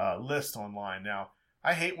list online. Now,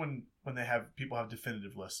 I hate when people have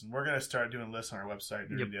definitive lists, and we're going to start doing lists on our website,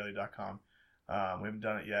 nerdydaily.com. We haven't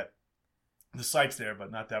done it yet. The site's there,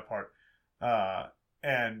 but not that part.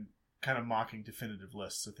 And kind of mocking definitive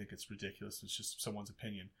lists. I think it's ridiculous. It's just someone's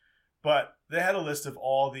opinion. But they had a list of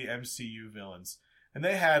all the MCU villains, and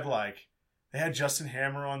they had Justin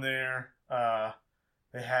Hammer on there.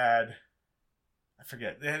 They had, I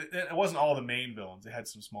forget. It wasn't all the main villains. They had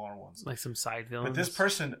some smaller ones, like some side villains. But this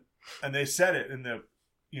person, and they said it in the,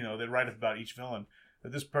 they write up about each villain.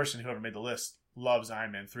 But this person, whoever made the list, loves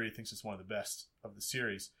Iron Man 3. Thinks it's one of the best of the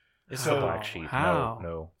series. It's the black sheep.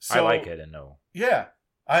 No. So, I like it, and no. Yeah,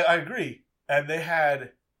 I agree. And they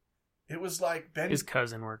had, it was like his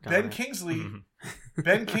cousin worked on Ben Kingsley.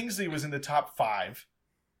 Ben Kingsley was in the top 5,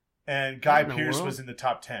 and Guy Pearce was in the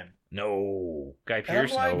top 10. No, Guy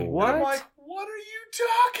Pearce. No. What? I'm like, what are you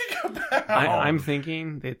talking about? I'm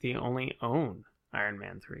thinking that they only own Iron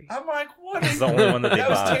Man 3. I'm like, what? It's the only one that they bought.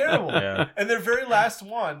 That was terrible. Yeah. And their very last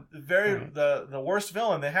one, the worst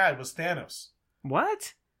villain they had was Thanos.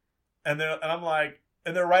 What? And I'm like,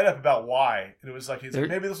 and they're right up about why. And it was like,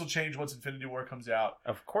 maybe this will change once Infinity War comes out.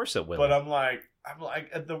 Of course it will. But I'm like,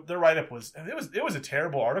 the write up was, and it was a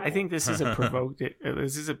terrible article. I think this is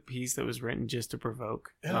this is a piece that was written just to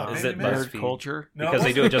provoke. Is it nerd culture? No, because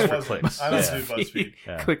they do it just for clicks. I don't do BuzzFeed.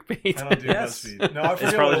 Yeah. Clickbait. I don't do BuzzFeed. No, I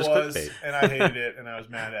forget what it was, clickbait. And I hated it, and I was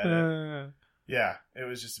mad at it. Yeah, it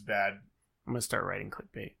was just bad. I'm gonna start writing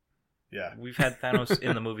clickbait. Yeah, we've had Thanos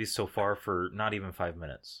in the movies so far for not even 5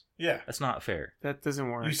 minutes. Yeah, that's not fair. That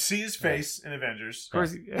doesn't work. You see his face in Avengers. Of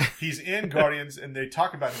course, he's in Guardians, and they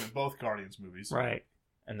talk about him in both Guardians movies. Right.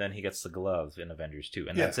 And then he gets the glove in Avengers 2,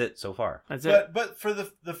 and that's it so far. That's it. But for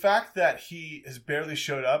the fact that he has barely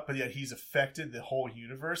showed up, but yet he's affected the whole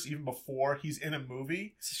universe even before he's in a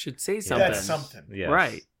movie, should say something. That's something, yes.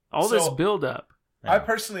 Right? All this build up. I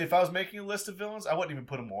personally, if I was making a list of villains, I wouldn't even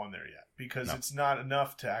put him on there yet because it's not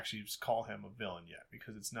enough to actually just call him a villain yet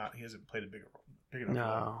because it's not. He hasn't played a big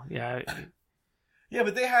enough role. Yeah. Yeah,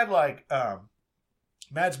 but they had like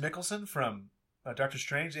Mads Mikkelsen from Doctor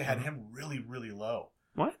Strange. They had him really, really low.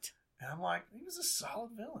 What? And I'm like, he was a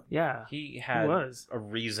solid villain. Yeah, he had a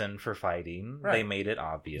reason for fighting. Right. They made it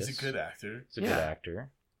obvious. He's a good actor. He's a good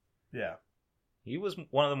actor. Yeah. He was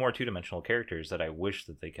one of the more two-dimensional characters that I wish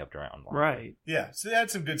that they kept around longer. Right. Yeah, so they had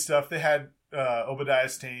some good stuff. They had Obadiah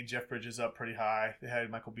Stane, Jeff Bridges up pretty high. They had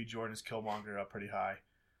Michael B. Jordan as Killmonger up pretty high.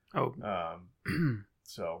 Oh.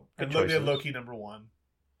 So, and they had Loki number 1.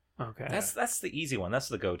 Okay. That's the easy one. That's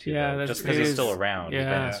the go-to. Yeah, just because he's still around. He's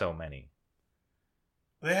been in so many.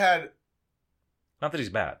 They had... Not that he's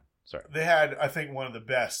bad. Sorry. They had, I think, one of the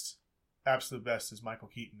best, absolute best is Michael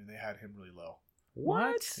Keaton, and they had him really low.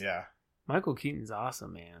 What? Yeah. Michael Keaton's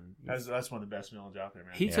awesome, man. That's one of the best villains out there,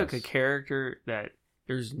 man. He took a character that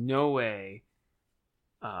there's no way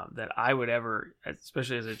that I would ever,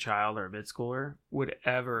 especially as a child or a mid-schooler, would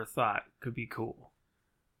ever thought could be cool.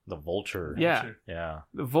 The Vulture. Yeah. Yeah.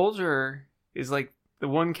 The Vulture is like the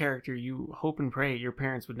one character you hope and pray your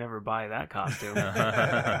parents would never buy that costume.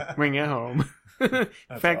 Bring it home.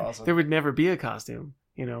 In fact, awesome. There would never be a costume,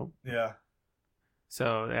 Yeah.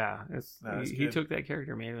 So, yeah, he took that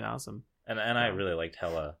character, made it awesome. And I really liked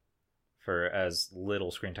Hela for as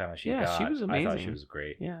little screen time as she got. Yeah, she was amazing. I thought she was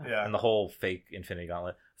great. Yeah. And the whole fake Infinity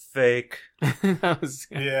Gauntlet. Fake. That was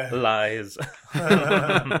lies.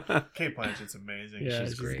 Kate Blanchett's amazing. Yeah,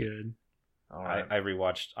 she's great. Good. All right. I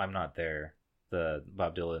rewatched I'm Not There, the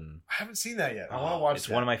Bob Dylan. I haven't seen that yet. I want to watch it. It's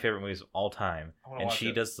one of my favorite movies of all time. And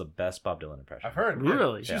she does the best Bob Dylan impression. I've heard.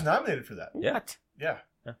 Really? She was nominated for that. What? Yeah.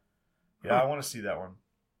 Yeah, I want to see that one.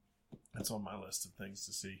 That's on my list of things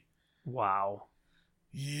to see. Wow.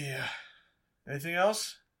 Yeah. Anything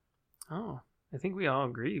else? Oh, I think we all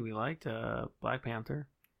agree. We liked Black Panther.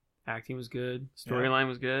 Acting was good. Storyline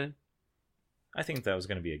was good. I think that was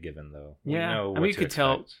going to be a given, though. Yeah. You could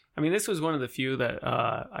tell. I mean, this was one of the few that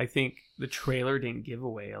I think the trailer didn't give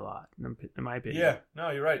away a lot, in my opinion. Yeah.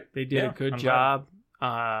 No, you're right. They did a good job.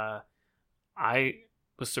 I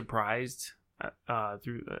was surprised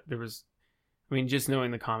there was... I mean, just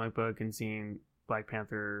knowing the comic book and seeing Black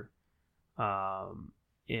Panther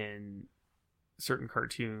in certain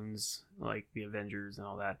cartoons like the Avengers and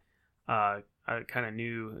all that, I kind of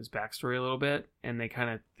knew his backstory a little bit, and they kind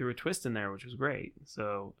of threw a twist in there, which was great.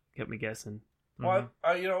 So kept me guessing. Well,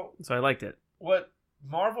 so I liked it. What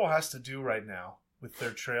Marvel has to do right now with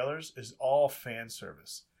their trailers is all fan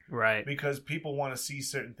service. right? Because people want to see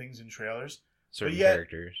certain things in trailers, certain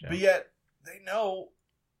characters. But yet they know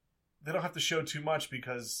they don't have to show too much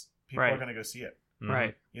because people are going to go see it,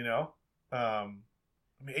 right? You know, I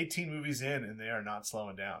mean, 18 movies in, and they are not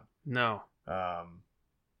slowing down. No.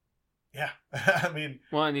 Yeah, I mean,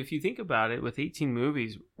 well, and if you think about it, with 18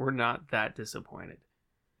 movies, we're not that disappointed.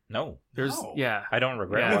 No, I don't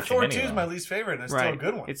regret watching Thor any 2 is my least favorite, and it's still a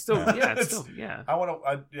good one. It's still, I want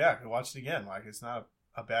to, watch it again. Like, it's not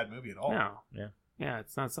a bad movie at all. No, yeah,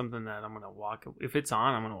 it's not something that I'm gonna walk. If it's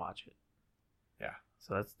on, I'm gonna watch it. Yeah,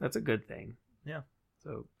 so that's a good thing. Yeah,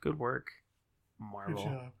 so good work,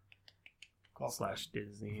 Marvel /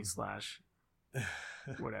 Disney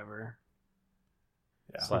 / whatever.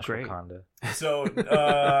 Yeah. / Wakanda. So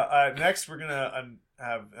next we're gonna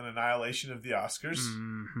have an annihilation of the Oscars,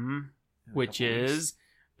 which is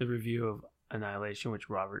the review of Annihilation, which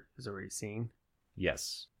Robert has already seen.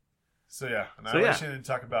 Yes. So Annihilation, and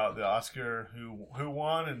talk about the Oscar who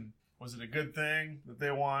won, and was it a good thing that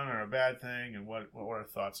they won or a bad thing, and what were our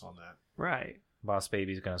thoughts on that? Right. Boss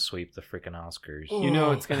Baby's gonna sweep the freaking Oscars. You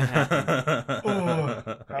know it's gonna happen. How was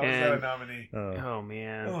that a nominee? Oh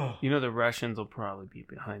man, you know the Russians will probably be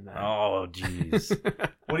behind that. Oh jeez.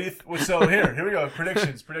 What do you? So here we go.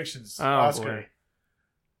 Predictions. Oscar. Boy.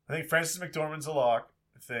 I think Frances McDormand's a lock.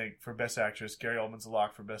 I think for Best Actress, Gary Oldman's a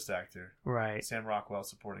lock for Best Actor. Right. Sam Rockwell,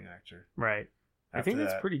 Supporting Actor. Right. I think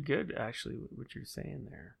that's pretty good, actually, what you're saying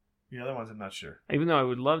there. The other ones, I'm not sure. Even though I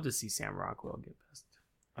would love to see Sam Rockwell get Best.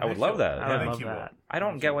 I would love that. I love that. I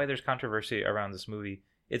don't get why there's controversy around this movie.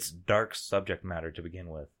 It's dark subject matter to begin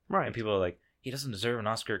with. Right. And people are like, he doesn't deserve an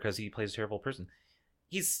Oscar because he plays a terrible person.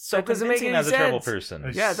 He's so convincing as a terrible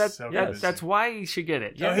person. Yeah, that's why he should get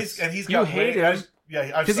it. Yeah, he's got hate him.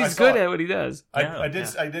 Because he's good at what he does. I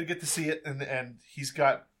did get to see it, and he's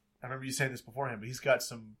got. I remember you saying this beforehand, but he's got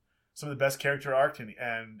some of the best character arc, and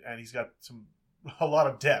he's got a lot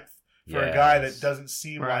of depth for a guy that doesn't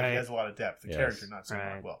seem like he has a lot of depth. The character, not so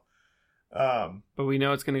well. But we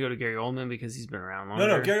know it's going to go to Gary Oldman because he's been around longer.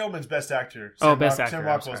 No, Gary Oldman's Best Actor. Best Actor. Sam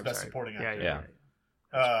Rockwell's Best Supporting Actor.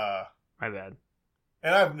 Yeah. My bad.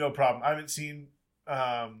 And I have no problem. I haven't seen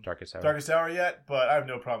Darkest Hour yet, but I have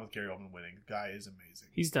no problem with Gary Oldman winning. The guy is amazing.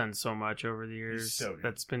 He's done so much over the years. He's so good.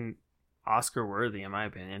 That's been Oscar worthy, in my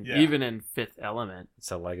opinion. Yeah. Even in Fifth Element, it's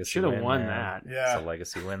a legacy. Should have won that. Yeah, it's a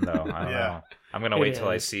legacy win, though. I don't know. I'm gonna wait till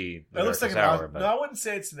I see. It looks like No, I wouldn't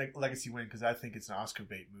say it's a legacy win because I think it's an Oscar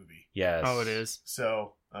bait movie. Yes. Oh, it is.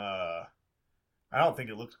 So, I don't think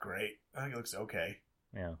it looks great. I think it looks okay.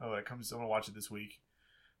 Yeah. Oh, I'm gonna watch it this week.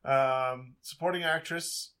 Supporting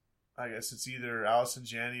actress. I guess it's either Allison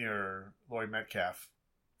Janney or Laurie Metcalf,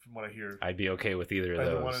 from what I hear. I'd be okay with either of those.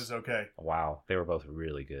 Either one is okay. Wow, they were both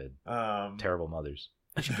really good. Terrible mothers.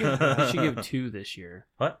 I should give 2 this year.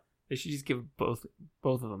 What? They should just give both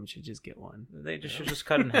of them should just get 1. They should just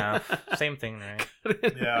cut in half. Same thing, right?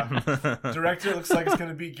 Yeah. Director looks like it's going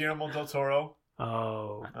to be Guillermo del Toro.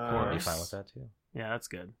 Oh, of I'd be course. fine with that too. Yeah, that's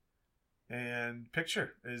good. And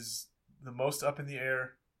picture is the most up in the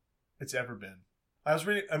air it's ever been. I was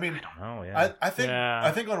reading. I mean, I don't know. Yeah,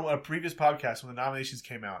 I think on a previous podcast when the nominations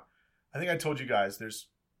came out, I think I told you guys there's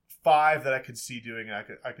 5 that I could see doing.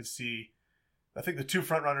 I could see. I think the 2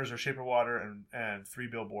 front runners are Shape of Water and 3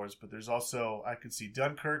 Billboards, but there's also I could see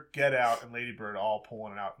Dunkirk, Get Out, and Lady Bird all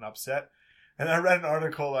pulling out an upset. And I read an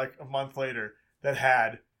article like a month later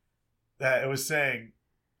that it was saying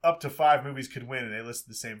up to 5 movies could win, and they listed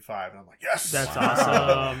the same 5, and I'm like, yes, that's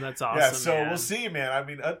awesome. That's awesome. Yeah, so man. We'll see, man. I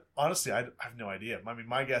mean, honestly, I have no idea. I mean,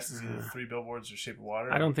 my guess is either 3 Billboards or Shape of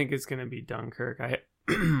Water. I don't think it's gonna be Dunkirk. I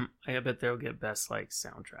bet they'll get best like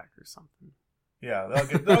soundtrack or something. Yeah,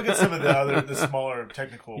 they'll get some of the smaller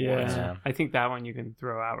technical awards. Yeah, I think that one you can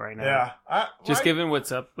throw out right now. Yeah, given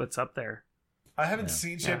what's up there. I haven't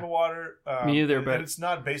seen Shape of Water. Me either, but it's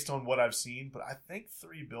not based on what I've seen. But I think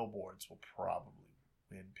 3 Billboards will probably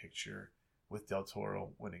win picture with Del Toro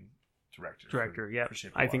winning director. Yeah,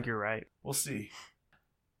 I think you're right. We'll see.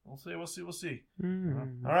 We'll see.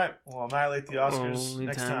 Mm. All right. We'll annihilate the Oscars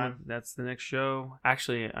next time. That's the next show.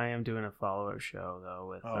 Actually, I am doing a follow-up show though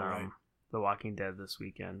with The Walking Dead this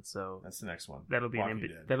weekend. So that's the next one. That'll be an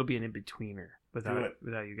in-betweener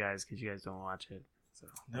without you guys because you guys don't watch it. So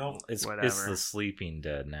no, it's The Sleeping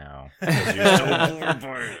Dead now.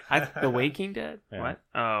 The Waking Dead. Yeah. What?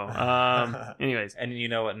 Oh, anyways, and you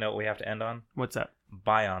know what note we have to end on? What's up?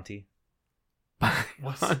 Bye, Auntie. Bye,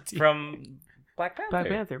 Auntie. From Black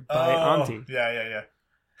Panther. Bye, Auntie. Yeah.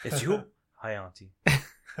 It's you. Hi, Auntie.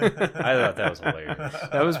 I thought that was hilarious.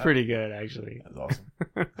 That was pretty good, actually. That was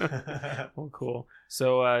awesome. Well, cool.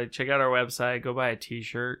 So check out our website. Go buy a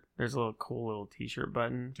t-shirt. There's a cool little t-shirt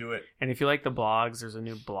button. Do it. And if you like the blogs, there's a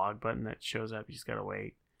new blog button that shows up. You just got to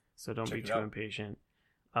wait. So don't be too impatient.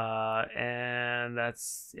 And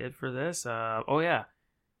that's it for this. Oh, yeah.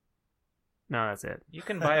 No, that's it. You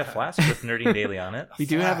can buy a flask with Nerding Daily on it. We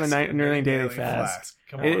do have a Nerding Daily flask.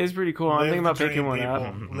 It is pretty cool. I'm thinking about picking one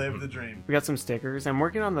up. Live the dream. We got some stickers. I'm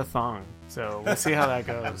working on the thong, so we'll see how that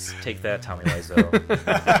goes. Take that, Tommy Wiseau.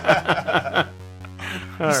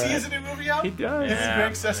 You see his new movie out? He does. Is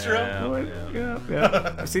Greg Sestero?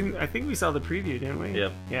 Yeah. I think we saw the preview, didn't we?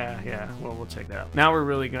 Yep. Yeah. Well, we'll check that out. Now we're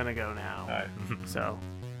really gonna go now. All right. So,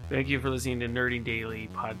 thank you for listening to Nerding Daily,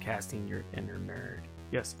 podcasting your inner nerd.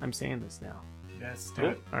 Yes, I'm saying this now. Yes, do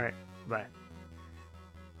it. All right. Bye.